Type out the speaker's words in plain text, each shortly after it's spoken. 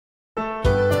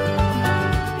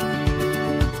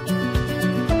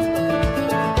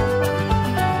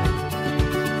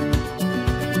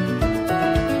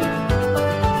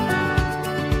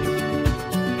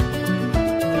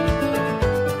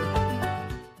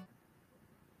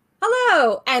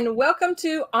Hello, and welcome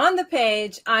to On the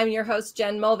Page. I'm your host,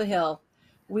 Jen Mulvihill.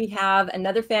 We have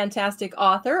another fantastic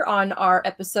author on our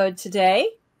episode today.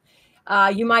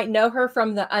 You might know her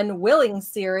from the Unwilling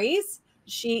series.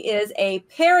 She is a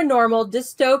paranormal,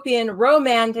 dystopian,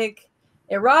 romantic,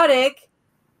 erotic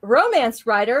romance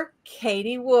writer,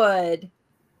 Katie Wood.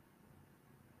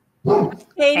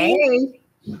 Katie,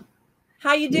 hey,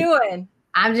 how you doing?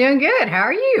 I'm doing good. How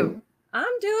are you?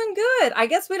 I'm doing good. I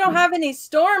guess we don't have any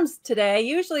storms today.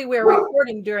 Usually we're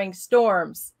recording during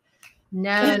storms.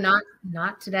 No,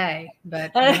 not today, but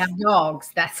we have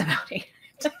dogs. That's about it.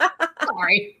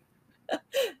 Sorry.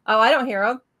 Oh, I don't hear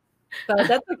them, but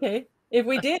that's okay. If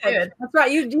we did, Good. that's right.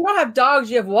 You don't have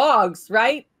dogs, you have wogs,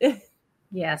 right?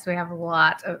 Yes, we have a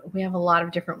lot. We have a lot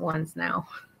of different ones now.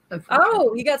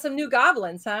 Oh, you got some new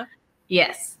goblins, huh?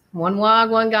 Yes, one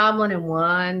wog, one goblin, and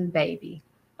one baby.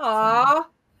 Aw,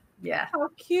 yeah. How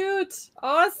cute.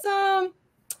 Awesome.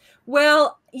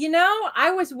 Well,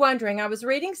 I was wondering, I was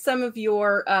reading some of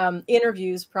your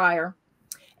interviews prior,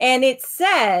 and it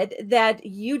said that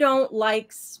you don't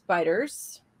like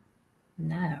spiders.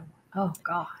 No. Oh,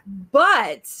 God.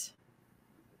 But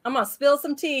I'm going to spill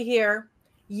some tea here.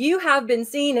 You have been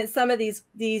seen at some of these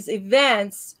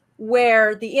events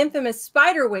where the infamous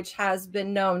spider witch has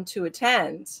been known to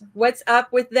attend. What's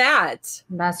up with that?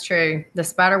 That's true. The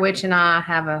spider witch and I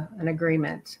have an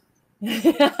agreement.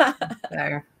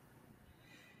 So.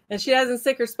 And she doesn't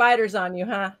sick her spiders on you,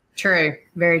 huh? True.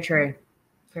 Very true.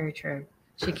 Very true.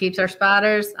 She keeps her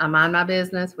spiders. I mind my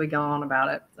business. We go on about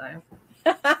it.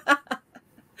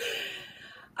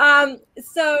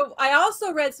 So I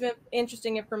also read some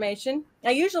interesting information.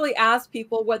 I usually ask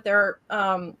people what their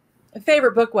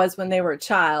favorite book was when they were a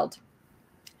child.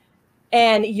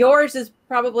 And yours is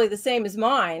probably the same as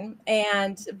mine.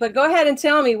 But go ahead and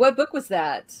tell me, what book was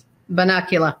that?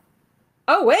 Binocular.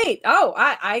 Oh, wait. Oh,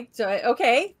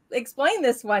 okay. Explain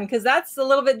this one, because that's a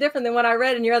little bit different than what I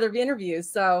read in your other interviews.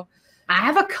 So I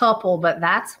have a couple, but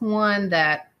that's one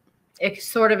that it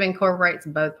sort of incorporates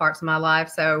both parts of my life.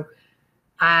 So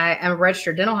I am a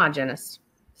registered dental hygienist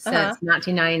since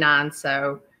 1999.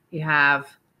 So you have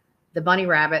the bunny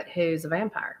rabbit who's a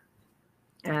vampire.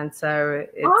 And so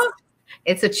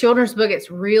it's a children's book.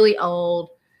 It's really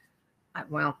old.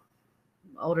 Well,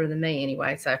 older than me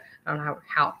anyway. So I don't know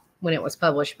how when it was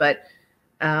published, but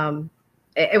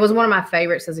it was one of my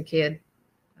favorites as a kid.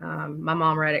 My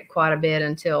mom read it quite a bit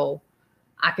until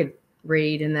I could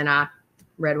read, and then I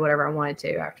read whatever I wanted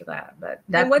to after that. But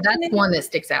that's one that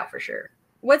sticks out for sure.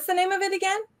 What's the name of it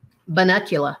again?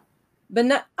 Binocular.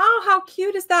 Oh, how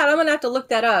cute is that? I'm gonna have to look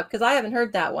that up because I haven't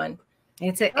heard that one.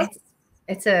 It's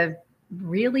a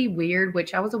really weird,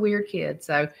 which I was a weird kid,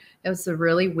 so it was a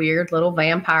really weird little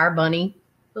vampire bunny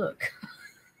book.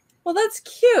 Well, that's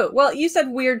cute. Well, you said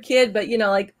weird kid, but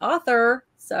like author,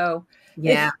 so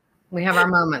yeah, we have our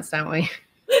moments, don't we?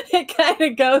 It kind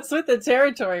of goes with the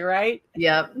territory, right?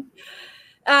 Yep.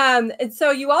 And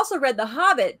so you also read The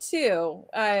Hobbit too.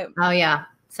 Oh yeah.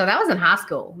 So that was in high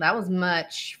school. That was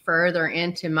much further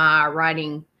into my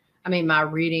writing. I mean, my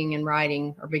reading and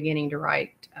writing, or beginning to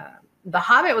write. The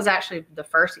Hobbit was actually the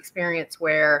first experience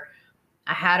where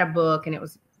I had a book, and it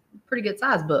was a pretty good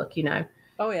sized book,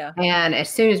 Oh yeah. And as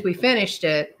soon as we finished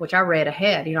it, which I read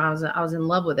ahead, I was in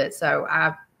love with it. So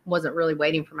I wasn't really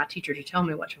waiting for my teacher to tell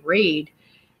me what to read.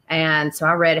 And so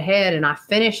I read ahead and I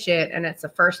finished it. And it's the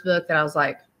first book that I was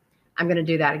like, I'm going to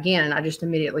do that again. And I just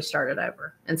immediately started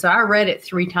over. And so I read it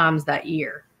 3 times that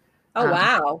year. Oh,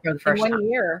 wow. For the first in 1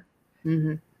 year.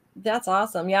 Mm-hmm. That's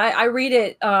awesome. Yeah, I read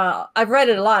it. I've read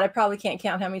it a lot. I probably can't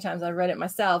count how many times I've read it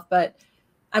myself, but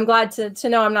I'm glad to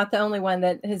know I'm not the only one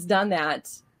that has done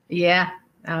that. Yeah.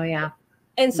 Oh, yeah.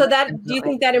 And so do you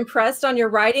think that impressed on your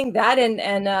writing, that and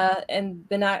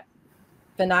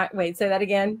wait, say that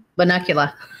again.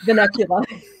 Binocular. Binocular.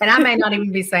 And I may not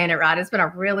even be saying it right. It's been a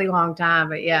really long time,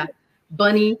 but yeah.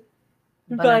 Bunny.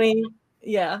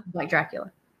 Yeah. Like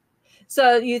Dracula.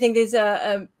 So you think these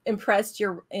impressed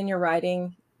in your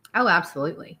writing? Oh,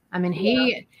 absolutely. I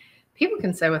mean, people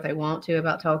can say what they want to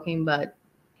about Tolkien, but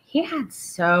he had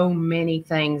so many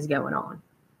things going on.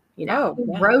 He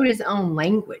wrote his own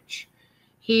language.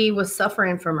 He was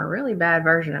suffering from a really bad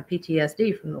version of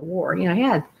PTSD from the war. He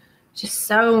had just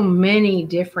so many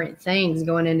different things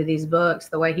going into these books,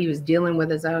 the way he was dealing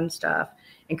with his own stuff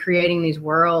and creating these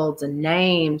worlds and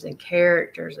names and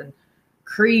characters and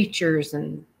creatures.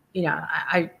 And,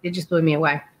 it just blew me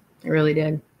away. It really did.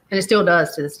 And it still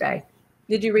does to this day.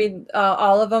 Did you read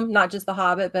all of them? Not just The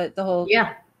Hobbit, but the whole?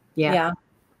 Yeah. Have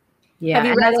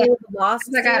you read any of the Lost?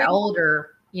 As I got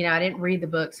older, I didn't read the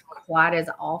books quite as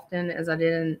often as I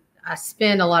did. I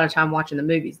spend a lot of time watching the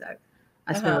movies though.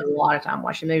 I spend a lot of time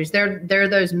watching movies. They're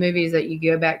those movies that you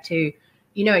go back to,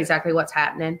 you know exactly what's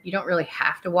happening. You don't really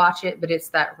have to watch it, but it's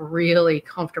that really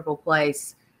comfortable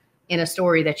place in a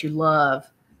story that you love.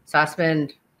 So I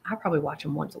probably watch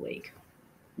them once a week.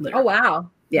 Literally. Oh, wow.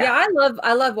 Yeah. Yeah,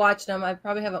 I love watching them. I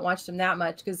probably haven't watched them that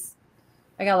much because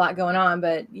I got a lot going on,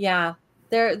 but yeah,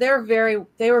 they were very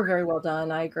well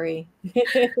done. I agree.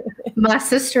 My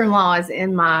sister-in-law is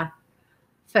in my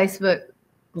Facebook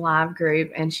Live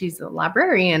group, and she's a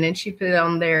librarian, and she put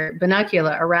on their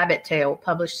Binocular, A Rabbit Tale,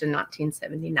 published in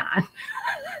 1979.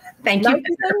 Thank you.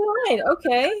 1979.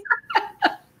 Okay.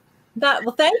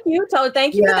 Thank you.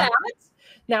 Thank you for that.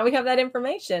 Now we have that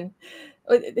information.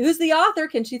 Who's the author?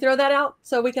 Can she throw that out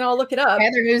so we can all look it up?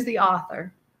 Heather, who's the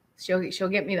author? She'll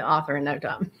get me the author in no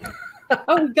time.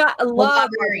 Oh, we got a lot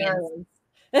of librarians.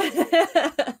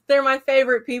 They're my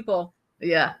favorite people.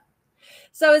 Yeah.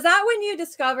 So is that when you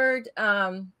discovered,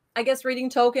 I guess, reading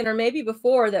Tolkien, or maybe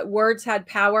before, that words had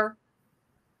power,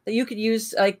 that you could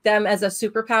use like them as a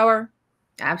superpower?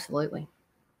 Absolutely.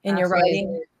 In your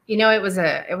writing? You know, it was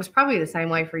probably the same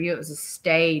way for you. It was a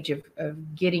stage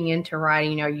of getting into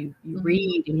writing. You know, you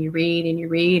read and you read and you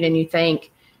read and you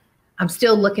think, I'm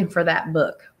still looking for that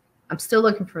book. I'm still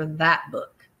looking for that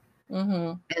book.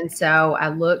 Mm-hmm. And so I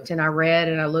looked and I read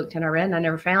and I looked and I read and I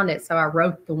never found it. So I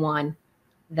wrote the one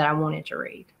that I wanted to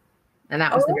read. And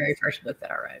that was the very first book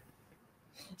that I wrote.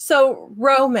 So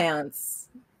romance,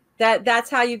 that's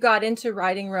how you got into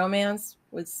writing romance,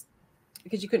 was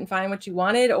because you couldn't find what you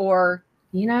wanted? Or,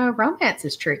 you know, romance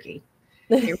is tricky.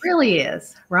 It really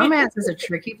is. Romance is a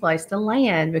tricky place to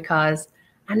land because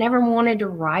I never wanted to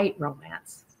write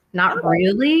romance. Not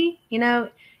really. You know,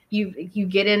 you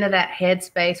get into that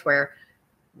headspace where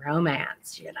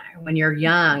romance, you know, when you're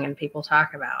young and people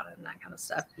talk about it and that kind of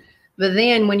stuff. But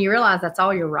then when you realize that's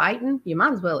all you're writing, you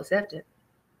might as well accept it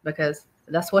because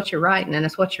that's what you're writing and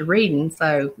it's what you're reading.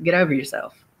 So get over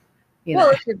yourself. Well,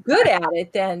 if you're good at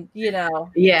it, then, you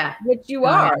know, which you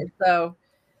are. So,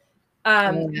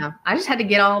 yeah, I just had to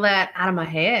get all that out of my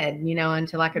head, you know,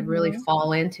 until I could really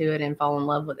fall into it and fall in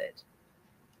love with it.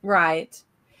 Right.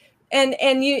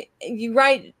 And you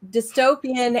write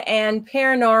dystopian and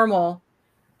paranormal,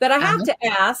 but I have to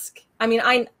ask, I mean,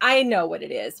 I know what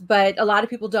it is, but a lot of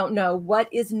people don't know. What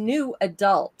is new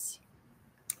adult?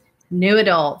 New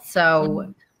adult.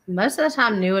 So most of the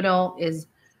time, new adult is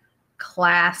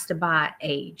classed by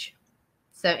age.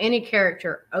 So any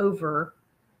character over,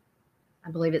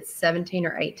 I believe it's 17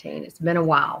 or 18. It's been a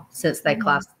while since they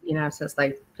since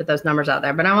they put those numbers out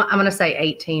there, but I'm going to say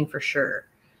 18 for sure.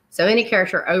 So any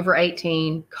character over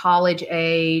 18, college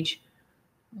age,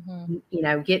 you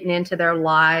know, getting into their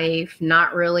life,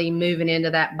 not really moving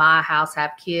into that buy a house,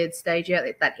 have kids stage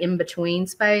yet, that in-between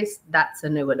space, that's a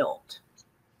new adult.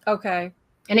 Okay.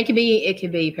 And it could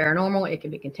be paranormal, it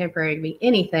could be contemporary, it could be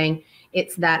anything.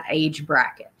 It's that age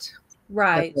bracket.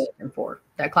 Right.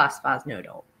 That classifies new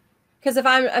adult. Because if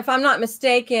I'm not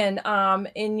mistaken,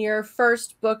 in your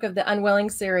first book of the Unwilling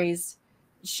series,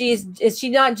 is she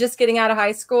not just getting out of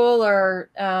high school, or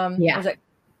yeah,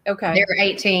 okay, they're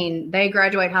 18. They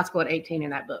graduate high school at 18 in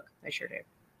that book. They sure do.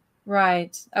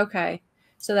 Right. Okay.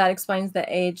 So that explains the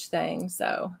age thing.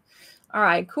 So, all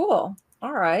right, cool.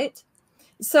 All right.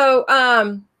 So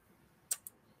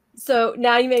so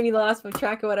now you made me lost my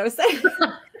track of what I was saying.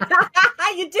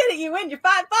 You did it. You win your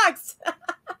 $5.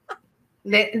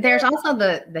 There's also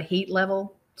the heat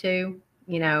level too.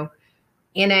 You know,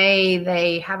 NA,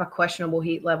 they have a questionable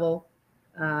heat level.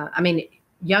 I mean,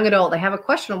 young adult, they have a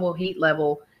questionable heat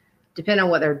level depending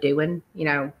on what they're doing. You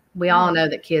know, we all know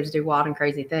that kids do wild and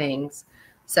crazy things.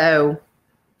 So,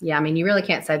 yeah, I mean, you really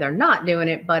can't say they're not doing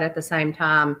it, but at the same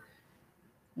time,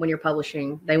 when you're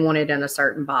publishing, they want it in a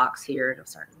certain box here and a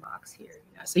certain box here.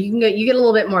 You know? So you get a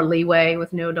little bit more leeway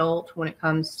with new adult when it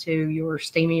comes to your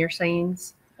steamier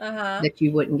scenes that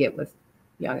you wouldn't get with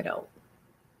young adult.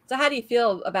 So how do you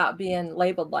feel about being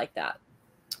labeled like that?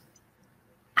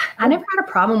 I never had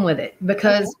a problem with it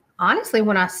because honestly,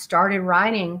 when I started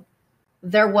writing,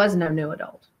 there was no new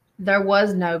adult. There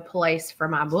was no place for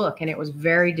my book. And it was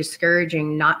very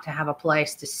discouraging not to have a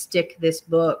place to stick this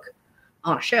book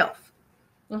on a shelf.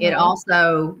 It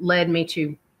also led me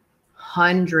to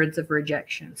hundreds of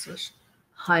rejections,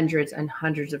 hundreds and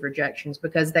hundreds of rejections,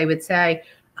 because they would say,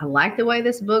 I like the way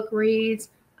this book reads.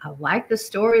 I like the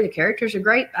story. The characters are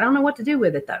great. I don't know what to do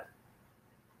with it, though.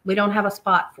 We don't have a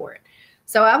spot for it.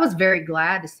 So I was very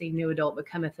glad to see new adult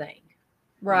become a thing.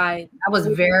 Right. That was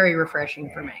very refreshing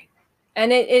for me.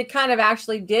 And it kind of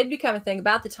actually did become a thing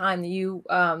about the time that you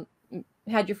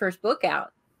had your first book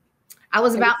out. I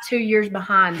was about 2 years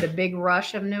behind the big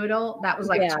rush of new adult. That was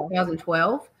like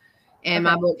 2012. And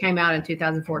my book came out in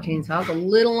 2014. So I was a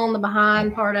little on the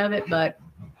behind part of it, but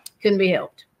couldn't be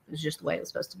helped. It was just the way it was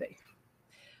supposed to be.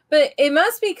 But it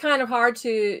must be kind of hard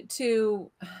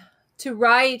to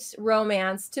write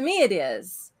romance. To me, it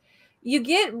is. You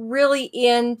get really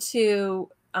into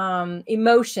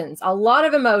emotions, a lot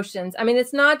of emotions. I mean,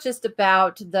 it's not just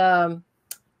about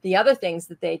the other things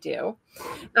that they do,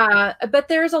 but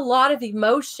there's a lot of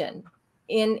emotion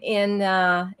in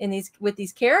these with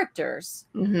these characters.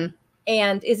 Mm-hmm.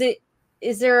 And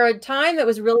is there a time that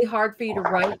was really hard for you to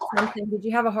write something? Did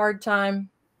you have a hard time?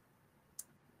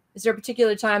 Is there a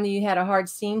particular time that you had a hard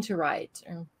scene to write?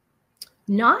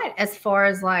 Not as far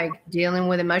as like dealing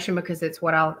with emotion, because it's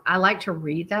what I like to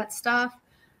read that stuff.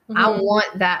 Mm-hmm. I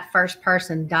want that first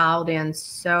person dialed in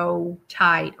so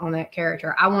tight on that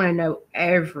character. I want to know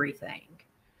everything.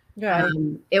 Right.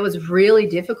 It was really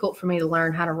difficult for me to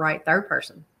learn how to write third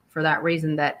person for that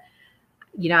reason, that,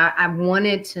 you know, I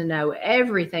wanted to know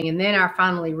everything. And then I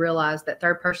finally realized that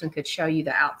third person could show you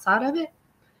the outside of it.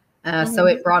 So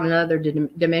it brought another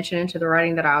dimension into the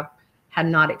writing that I had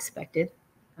not expected.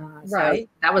 So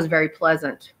that was very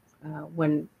pleasant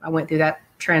when I went through that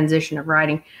transition of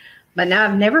writing. But now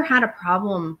I've never had a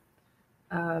problem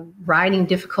writing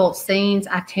difficult scenes.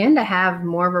 I tend to have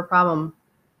more of a problem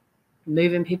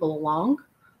moving people along.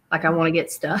 Like I want to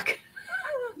get stuck.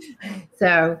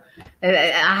 So I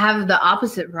have the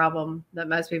opposite problem that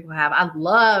most people have. I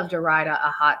love to write a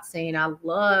hot scene. I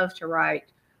love to write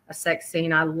a sex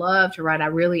scene. I love to write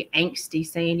a really angsty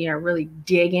scene, you know, really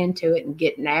dig into it and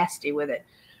get nasty with it.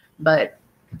 But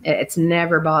it's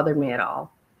never bothered me at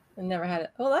all. I never had it.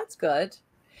 Oh, that's good.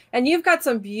 And you've got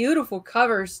some beautiful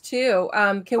covers too.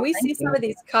 Can we see some of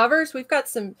these covers? We've got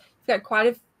quite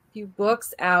a few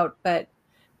books out, but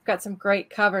we've got some great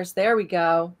covers. There we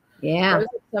go. Yeah.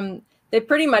 They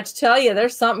pretty much tell you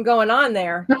there's something going on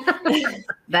there.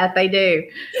 That they do.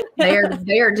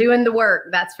 They are doing the work.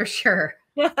 That's for sure.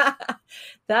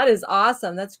 That is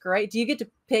awesome. That's great. Do you get to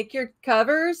pick your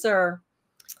covers or?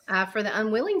 For the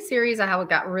Unwilling series, I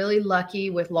got really lucky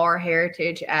with Laura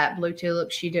Heritage at Blue Tulip.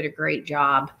 She did a great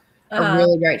job, a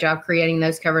really great job creating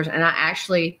those covers. And I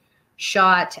actually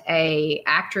shot a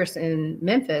actress in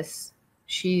Memphis.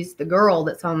 She's the girl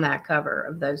that's on that cover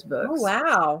of those books. Oh,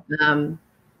 wow.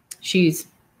 She's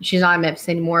not in Memphis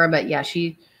anymore, but yeah,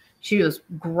 she was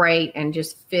great and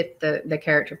just fit the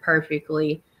character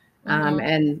perfectly.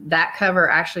 And that cover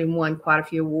actually won quite a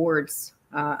few awards.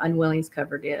 Unwilling's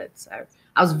cover did. So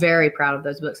I was very proud of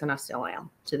those books, and I still am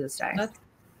to this day.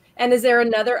 And is there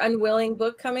another Unwilling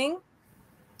book coming?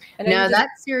 No, that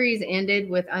series ended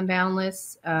with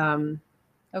Unboundless. Okay. And,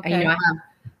 you know, I have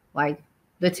like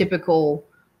the typical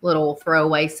little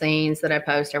throwaway scenes that I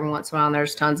post every once in a while. And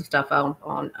there's tons of stuff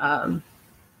on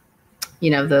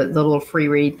you know, the little free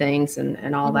read things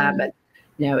and all that. But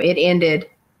no, it ended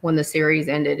when the series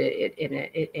ended.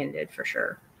 It ended for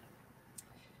sure.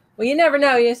 Well, you never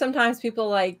know. You know, sometimes people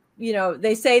like, you know,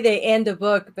 they say they end a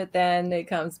book, but then it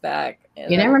comes back.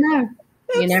 You never know.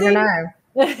 You never know.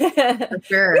 For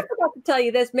sure. I forgot to tell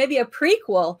you this. Maybe a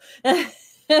prequel.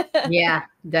 Yeah,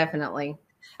 definitely.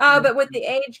 But with the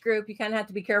age group, you kind of have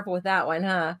to be careful with that one,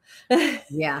 huh?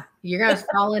 Yeah, you're gonna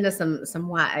fall into some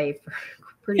YA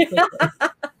pretty quickly.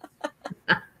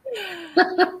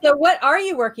 So, what are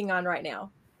you working on right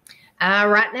now?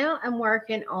 Right now, I'm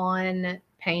working on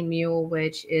Pain Mule,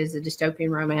 which is a dystopian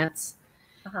romance.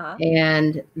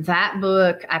 And that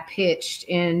book I pitched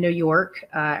in New York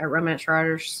at Romance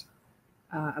Writers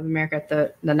of America at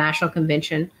the National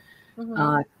Convention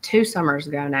 2 summers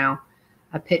ago now.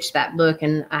 I pitched that book,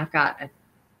 and I've got a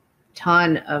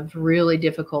ton of really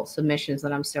difficult submissions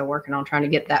that I'm still working on trying to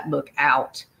get that book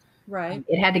out. Right.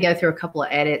 It had to go through a couple of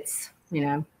edits, you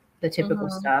know, the typical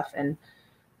stuff. And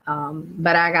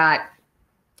but I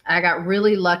got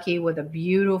really lucky with a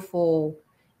beautiful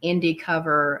indie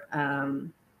cover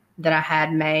that I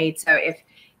had made. So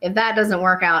if that doesn't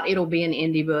work out, it'll be an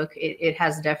indie book. It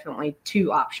has definitely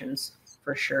 2 options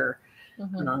for sure.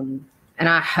 And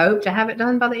I hope to have it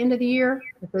done by the end of the year.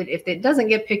 If it doesn't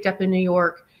get picked up in New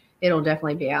York, it'll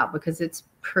definitely be out because it's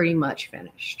pretty much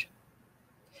finished.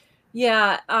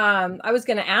 Yeah. I was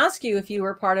going to ask you if you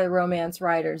were part of the Romance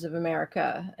Writers of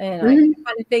America. And I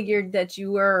kind of figured that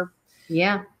you were.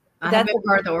 Yeah. I have been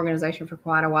part of the organization for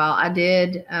quite a while. I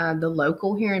did the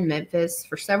local here in Memphis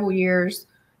for several years,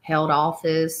 held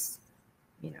office,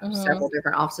 you know, several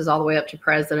different offices all the way up to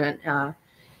president.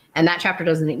 And that chapter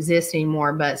doesn't exist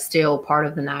anymore, but still part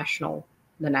of the national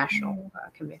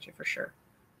convention for sure.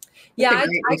 Yeah,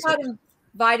 I got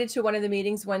invited to one of the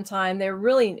meetings one time. They're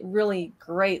really, really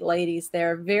great ladies.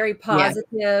 They're very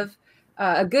positive,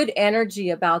 a good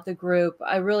energy about the group.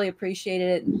 I really appreciated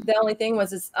it. The only thing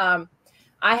was,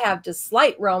 I have just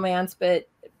slight romance, but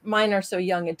mine are so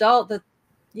young adult that,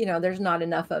 there's not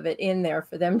enough of it in there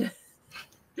for them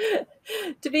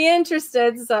to be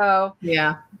interested. So,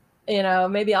 Yeah.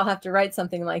 Maybe I'll have to write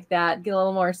something like that, get a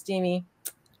little more steamy.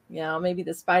 Maybe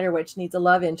the Spider Witch needs a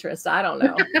love interest. I don't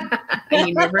know.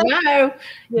 You never know.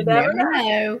 You never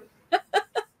know.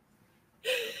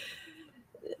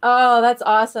 Oh, that's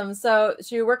awesome. So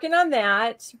you're working on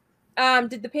that.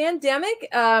 Did the pandemic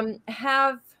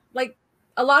have, like,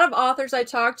 a lot of authors I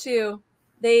talked to,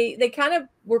 they kind of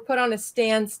were put on a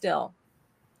standstill.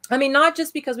 I mean, not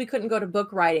just because we couldn't go to book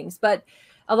writings, but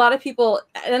a lot of people,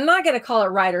 and I'm not going to call it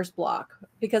writer's block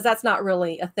because that's not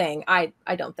really a thing. I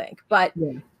don't think, but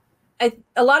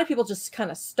a lot of people just kind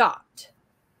of stopped,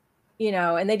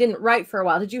 and they didn't write for a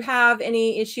while. Did you have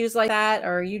any issues like that?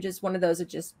 Or are you just one of those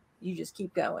that you just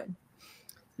keep going?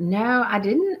 No, I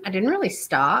didn't really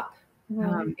stop.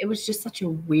 It was just such a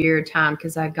weird time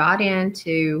because I got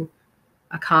into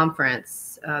a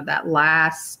conference, that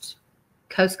last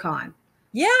CoastCon.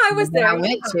 Yeah, I was there. I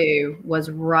went to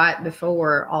was right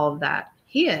before all of that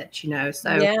hit,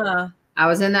 So yeah, I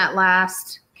was in that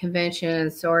last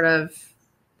convention, sort of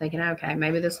thinking, okay,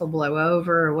 maybe this will blow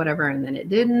over or whatever, and then it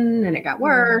didn't, and it got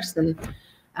worse, and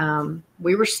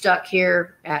we were stuck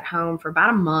here at home for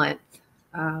about a month,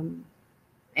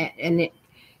 and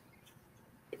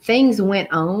things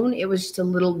went on. It was just a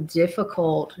little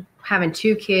difficult having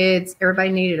 2 kids. Everybody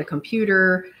needed a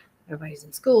computer. Everybody's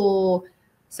in school.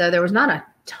 So there was not a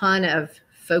ton of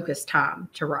focus time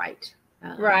to write.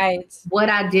 Right. What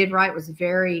I did write was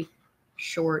very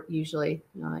short, usually.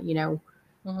 I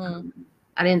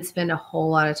didn't spend a whole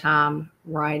lot of time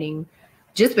writing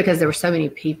just because there were so many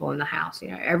people in the house.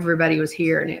 Everybody was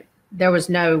here, and there was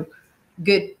no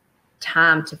good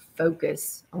time to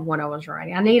focus on what I was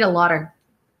writing. I need a lot of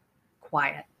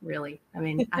quiet, really. I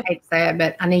mean, I hate to say it,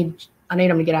 but I need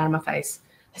them to get out of my face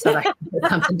so that I can get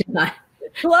something done.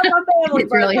 Love my family.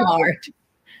 It's really hard.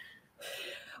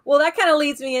 Well, that kind of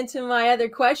leads me into my other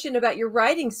question about your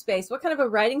writing space. What kind of a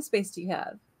writing space do you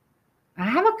have? I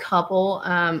have a couple.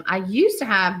 I used to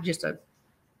have just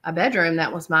a bedroom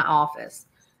that was my office,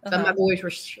 but my boys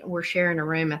were sharing a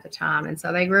room at the time, and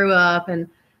so they grew up and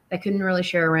they couldn't really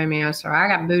share a room, So I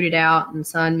got booted out, and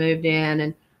son moved in,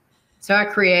 and so I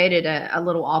created a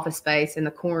little office space in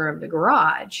the corner of the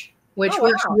garage, which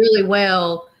works really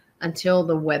well until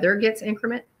the weather gets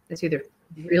increment. It's either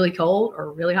really cold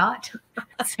or really hot.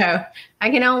 So I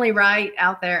can only write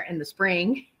out there in the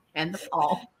spring and the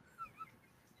fall.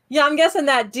 Yeah, I'm guessing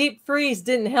that deep freeze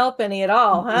didn't help any at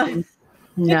all, huh?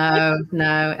 No.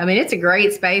 I mean, it's a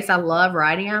great space. I love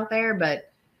writing out there,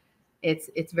 but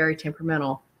it's very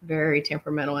temperamental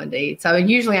indeed. So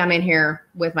usually I'm in here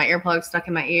with my earplugs stuck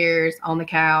in my ears on the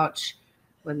couch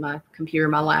with my computer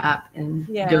in my lap and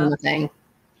doing the thing.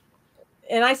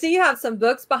 And I see you have some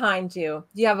books behind you.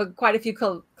 Do you have quite a few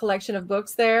collection of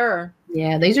books there? Or?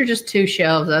 Yeah, these are just 2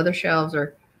 shelves. The other shelves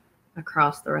are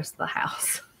across the rest of the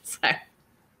house. So,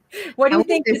 what do you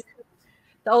think is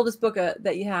the oldest book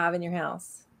that you have in your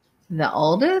house? The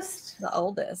oldest? The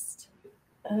oldest.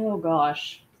 Oh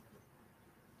gosh.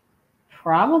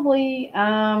 Probably.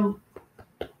 I've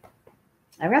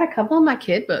got a couple of my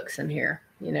kid books in here.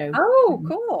 Oh,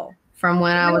 cool. From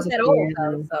when I was a kid. Old,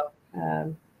 though,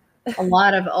 so. A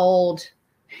lot of old,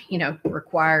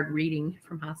 required reading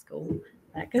from high school,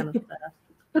 that kind of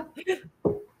stuff.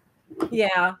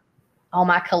 Yeah. All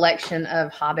my collection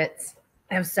of Hobbits.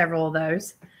 I have several of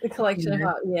those. The collection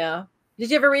of yeah.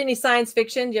 Did you ever read any science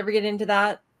fiction? Did you ever get into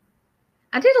that?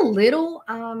 I did a little.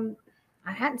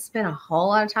 I hadn't spent a whole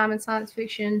lot of time in science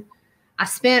fiction. I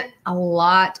spent a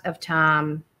lot of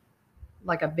time,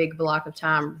 like a big block of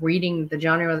time, reading the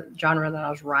genre that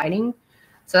I was writing.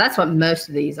 So that's what most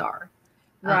of these are.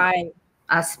 Right.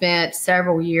 I spent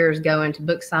several years going to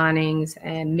book signings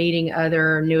and meeting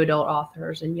other new adult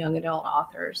authors and young adult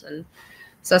authors. And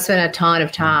so I spent a ton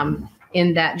of time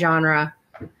in that genre.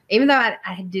 Even though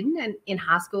I didn't in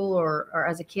high school or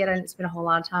as a kid, I didn't spend a whole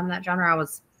lot of time in that genre. I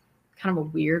was kind of a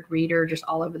weird reader, just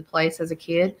all over the place as a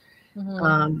kid.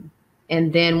 And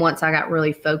then once I got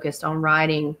really focused on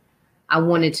writing, I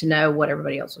wanted to know what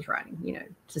everybody else was writing,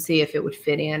 to see if it would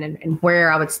fit in and where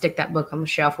I would stick that book on the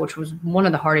shelf, which was one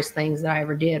of the hardest things that I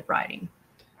ever did writing,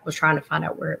 was trying to find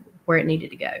out where it needed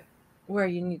to go. Where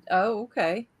you need. Oh,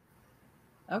 okay.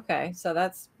 Okay. So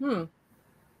that's,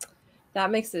 that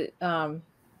makes it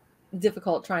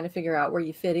difficult trying to figure out where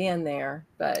you fit in there.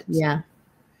 But yeah.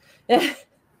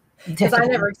 Because I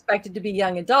never expected to be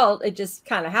young adult. It just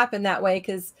kind of happened that way.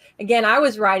 Because again, I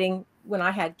was writing when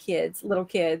I had kids, little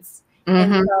kids.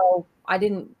 And Mm-hmm. so I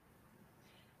didn't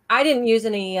use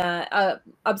any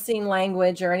obscene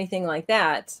language or anything like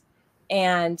that.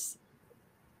 And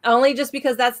only just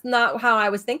because that's not how I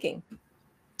was thinking,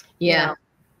 you Yeah. know.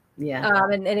 Yeah.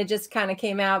 And it just kind of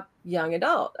came out young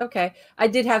adult. Okay. I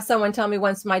did have someone tell me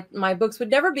once my books would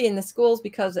never be in the schools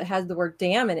because it has the word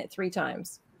damn in it 3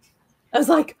 times. I was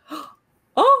like,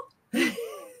 oh,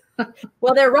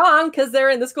 well, they're wrong because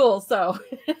they're in the schools. So,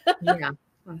 Yeah.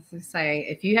 I was gonna say,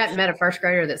 if you hadn't met a first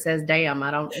grader that says damn, I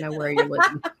don't know where you're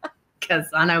living, because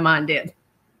I know mine did.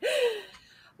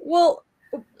 well,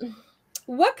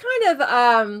 what kind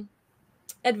of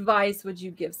advice would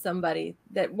you give somebody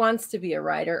that wants to be a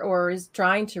writer or is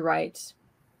trying to write?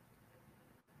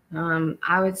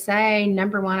 I would say,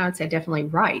 number one, I would say definitely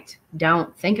write.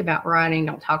 Don't think about writing.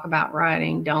 Don't talk about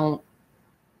writing. Don't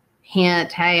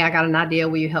hint, hey, I got an idea.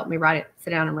 Will you help me write it? Sit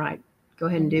down and write. Go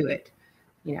ahead and do it.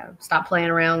 Stop playing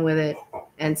around with it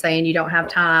and saying you don't have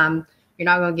time. You're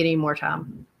not going to get any more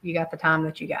time. You got the time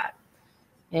that you got.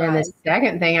 And Right. the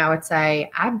second thing I would say,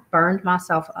 I burned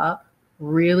myself up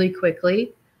really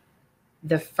quickly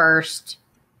the first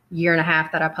year and a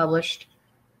half that I published,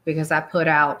 because I put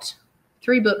out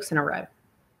 3 books in a row.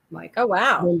 Like, Oh,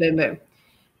 wow. boom, boom, boom.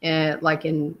 And like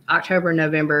in October,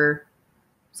 November,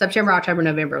 September, October,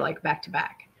 November, like back to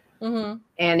back. Mm-hmm.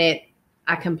 And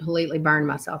I completely burned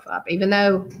myself up, even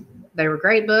though they were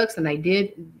great books and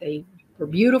they were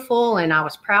beautiful and I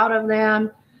was proud of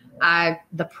them.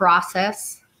 The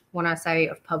process, when I say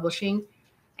of publishing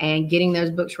and getting those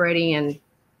books ready and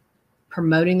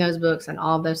promoting those books and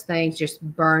all of those things, just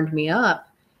burned me up.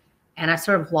 And I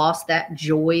sort of lost that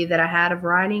joy that I had of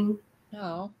writing.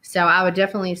 Oh. So I would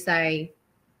definitely say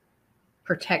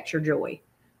protect your joy.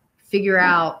 Figure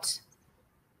out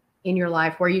in your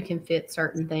life where you can fit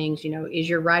certain things. Is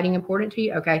your writing important to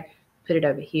you? Okay, put it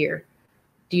over here.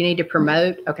 Do you need to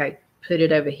promote? Okay, put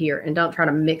it over here. And don't try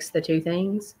to mix the two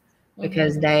things,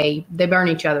 because they burn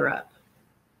each other up,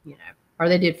 or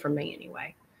they did for me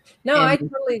anyway. No, And I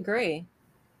totally agree.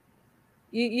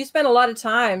 You spend a lot of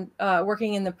time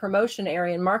working in the promotion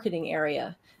area and marketing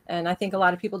area. And I think a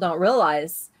lot of people don't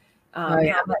realize how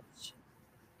much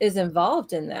is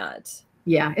involved in that.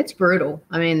 Yeah, it's brutal.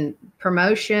 I mean,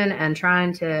 promotion and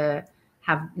trying to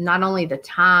have not only the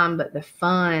time, but the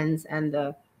funds and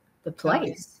the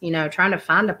place, trying to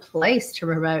find a place to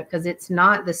promote, because it's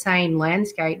not the same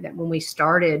landscape that when we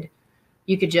started,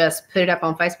 you could just put it up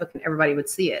on Facebook and everybody would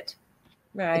see it.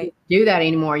 Right. You don't do that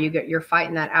anymore. You're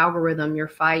fighting that algorithm. You're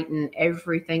fighting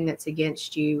everything that's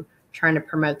against you, trying to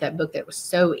promote that book that was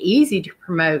so easy to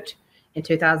promote in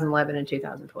 2011 and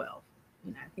 2012.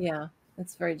 Yeah,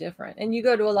 it's very different. And you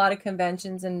go to a lot of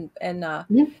conventions and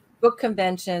book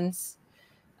conventions,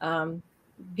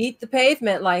 beat the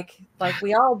pavement like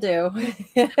we all do.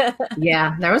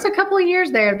 Yeah, there was a couple of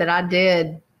years there that I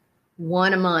did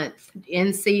one a month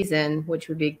in season, which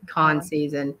would be con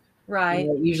season. Right.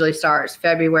 It usually starts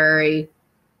February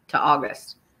to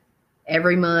August.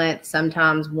 Every month,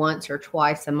 sometimes once or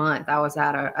twice a month, I was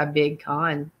at a big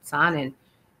con signing,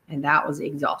 and that was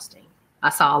exhausting. I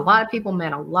saw a lot of people,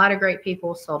 met a lot of great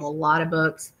people, sold a lot of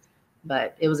books,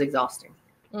 but it was exhausting.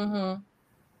 Mm-hmm.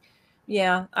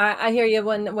 Yeah, I hear you.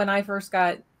 When I first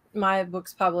got my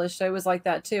books published, it was like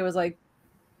that too. It was like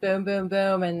boom, boom,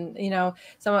 boom. And,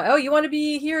 someone, oh, you want to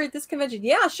be here at this convention?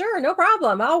 Yeah, sure. No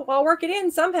problem. I'll work it in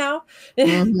somehow.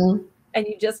 Mm-hmm. And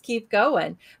you just keep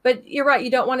going. But you're right. You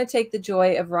don't want to take the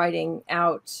joy of writing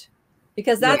out,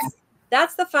 because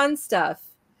that's the fun stuff.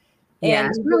 Yeah, And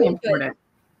it's really important.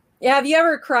 Yeah. Have you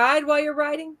ever cried while you're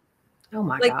writing? Oh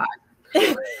my God.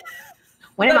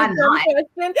 When have I not?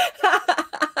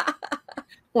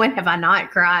 When have I not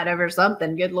cried over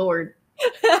something? Good Lord.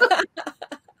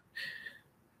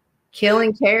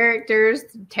 Killing characters,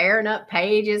 tearing up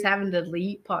pages, having to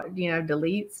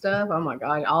delete stuff. Oh my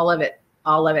God. All of it.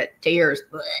 Tears.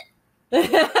 But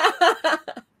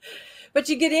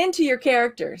you get into your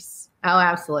characters. Oh,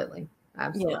 absolutely.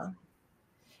 Absolutely. Yeah.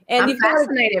 And I'm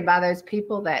fascinated by those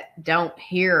people that don't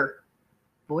hear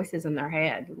voices in their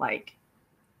head. Like,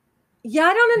 yeah,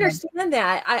 I don't understand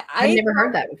that. I've never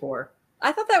heard that before.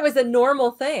 I thought that was a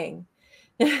normal thing.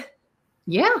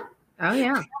 Yeah. Oh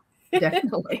yeah.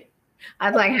 Definitely. I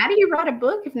was like, how do you write a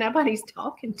book if nobody's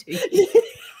talking to you?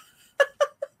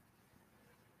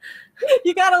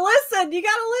 You got to listen. You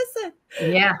got to listen.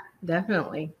 Yeah,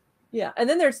 definitely. Yeah. And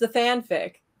then there's the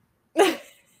fanfic.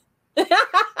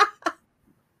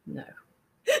 No.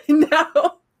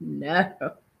 No. No.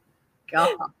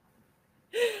 God.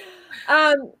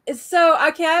 So,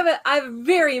 okay, I have a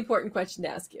very important question to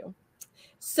ask you.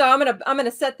 So I'm gonna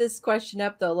set this question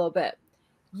up though a little bit.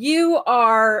 you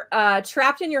are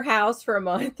trapped in your house for a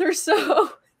month or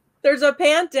so. There's a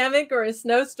pandemic or a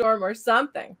snowstorm or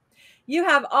something. You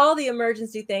have all the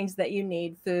emergency things that you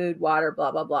need, food, water,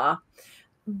 blah, blah, blah.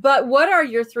 But what are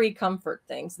your 3 comfort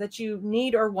things that you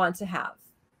need or want to have?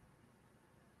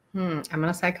 I'm going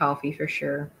to say coffee for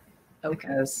sure, Okay.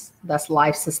 because that's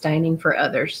life sustaining for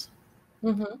others.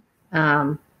 Mm-hmm.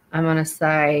 I'm going to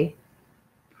say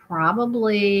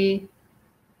probably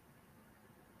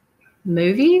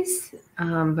movies,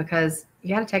 because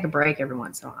you got to take a break every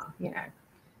once in a while, you know.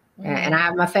 And I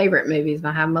have my favorite movies.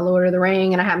 I have my Lord of the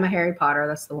Ring and I have my Harry Potter.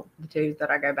 That's the 2 that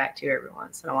I go back to every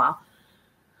once in a while.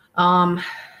 And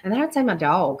then I'd say my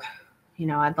dog. You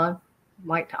know, I'd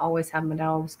like to always have my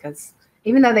dogs, because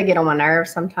even though they get on my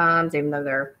nerves sometimes, even though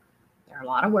they're a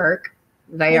lot of work,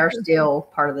 they are still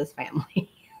part of this family.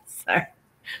 So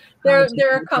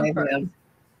they're a comfort.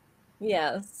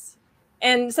 Yes.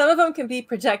 And some of them can be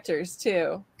projectors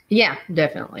too. Yeah,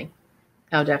 definitely.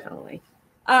 Oh, definitely.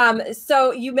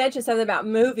 So you mentioned something about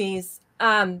movies.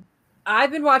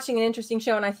 I've been watching an interesting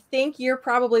show, and I think you're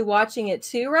probably watching it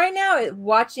too right now.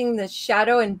 Watching The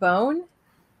Shadow and Bone.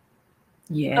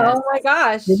 Yes. Oh my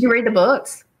gosh. Did you read the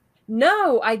books?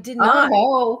 No, I did not.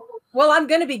 Oh. Well, I'm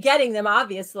going to be getting them,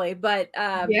 obviously, but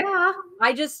yeah.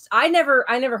 I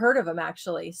never heard of them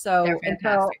actually. So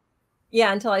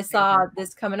until I saw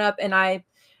this coming up, and I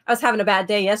was having a bad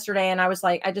day yesterday, and I was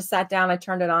like, I just sat down, I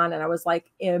turned it on, and I was like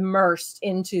immersed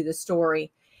into the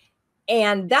story.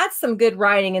 And that's some good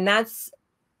writing, and that's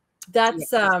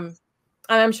yes.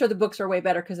 I'm sure the books are way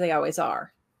better, because they always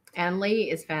are. And Lee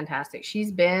is fantastic.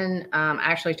 She's been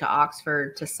actually to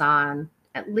Oxford to sign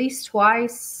at least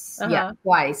twice. Yeah,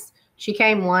 twice. She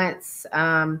came once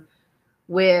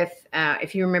with,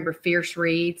 if you remember Fierce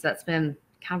Reads, that's been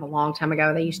kind of a long time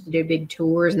ago. They used to do big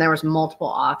tours, and there was multiple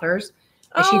authors.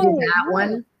 And she did that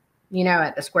one, you know,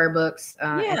 at the Square Books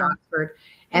in Oxford.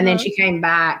 And then she came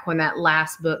back when that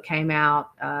last book came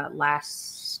out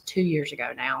last 2 years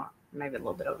ago now, maybe a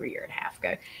little bit over a year and a half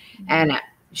ago. And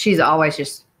she's always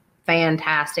just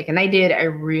fantastic. And they did a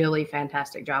really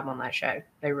fantastic job on that show.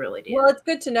 They really did. Well, it's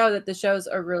good to know that the shows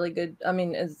are really good. I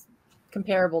mean, is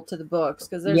comparable to the books,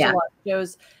 because there's a lot of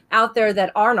shows out there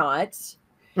that are not.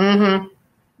 Mm-hmm.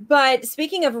 But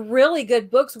speaking of really good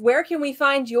books, where can we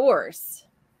find yours?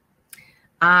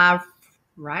 Right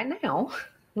now,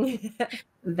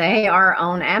 they are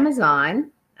on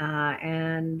Amazon,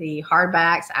 and the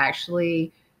hardbacks,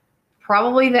 actually,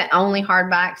 probably the only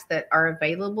hardbacks that are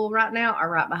available right now are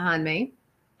right behind me.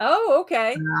 Oh,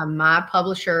 okay. My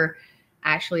publisher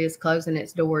actually is closing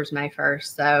its doors May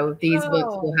 1st. So these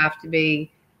books will have to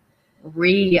be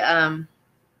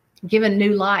given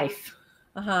new life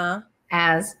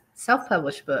as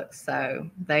self-published books. So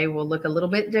they will look a little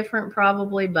bit different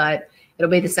probably, but it'll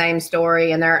be the same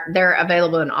story. And they're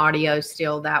available in audio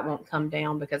still. That won't come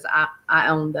down because I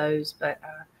own those. But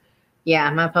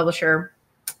yeah, my publisher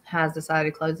has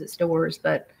decided to close its doors,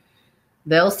 but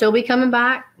they'll still be coming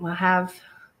back. We'll have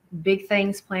big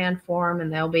things planned for them,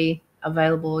 and they'll be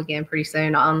available again pretty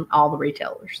soon on all the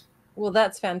retailers. Well,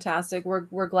 that's fantastic.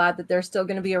 We're glad that they're still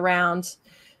going to be around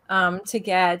to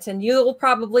get, and you'll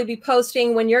probably be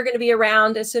posting when you're going to be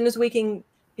around as soon as we can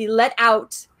be let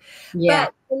out. Yeah.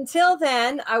 But until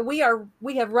then, we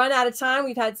have run out of time.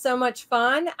 We've had so much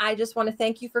fun. I just want to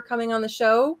thank you for coming on the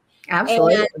show.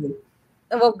 Absolutely.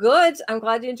 Well, good. I'm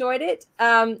glad you enjoyed it.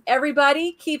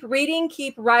 Everybody, keep reading,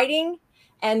 keep writing,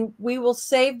 and we will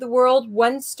save the world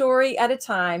one story at a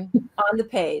time on the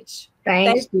page.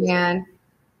 Thanks, Jen.